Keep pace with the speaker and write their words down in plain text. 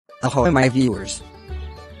Ahoy my viewers!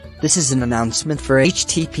 This is an announcement for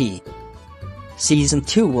HTP. Season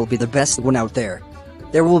 2 will be the best one out there.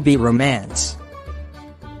 There will be romance,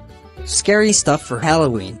 scary stuff for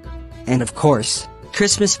Halloween, and of course,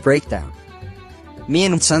 Christmas breakdown. Me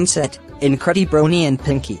and Sunset, Incredibrony and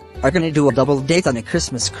Pinky, are gonna do a double date on a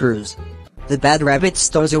Christmas cruise. The bad rabbit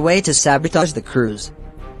stows away to sabotage the cruise.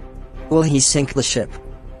 Will he sink the ship?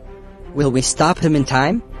 Will we stop him in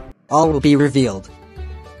time? All will be revealed.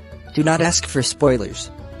 Do not ask for spoilers.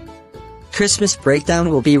 Christmas Breakdown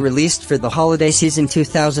will be released for the holiday season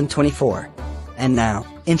 2024. And now,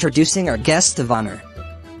 introducing our guest of honor.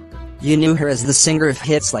 You knew her as the singer of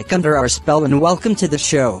hits like Under Our Spell and Welcome to the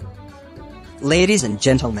Show. Ladies and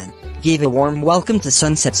gentlemen, give a warm welcome to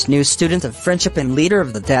Sunset's new student of friendship and leader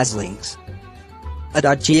of the Dazzlings.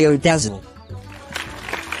 Adagio Dazzle.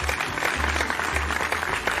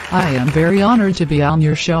 I am very honored to be on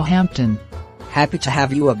your show, Hampton. Happy to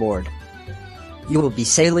have you aboard. You will be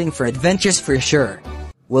sailing for adventures for sure.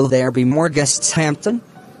 Will there be more guests, Hampton?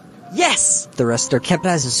 Yes! The rest are kept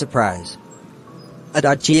as a surprise.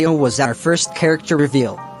 Adagio was our first character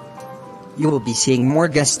reveal. You will be seeing more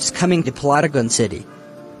guests coming to Plotagon City.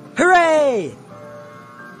 Hooray!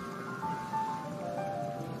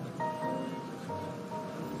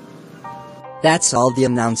 That's all the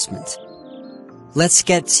announcement. Let's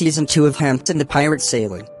get season 2 of Hampton the Pirate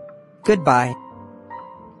sailing. Goodbye.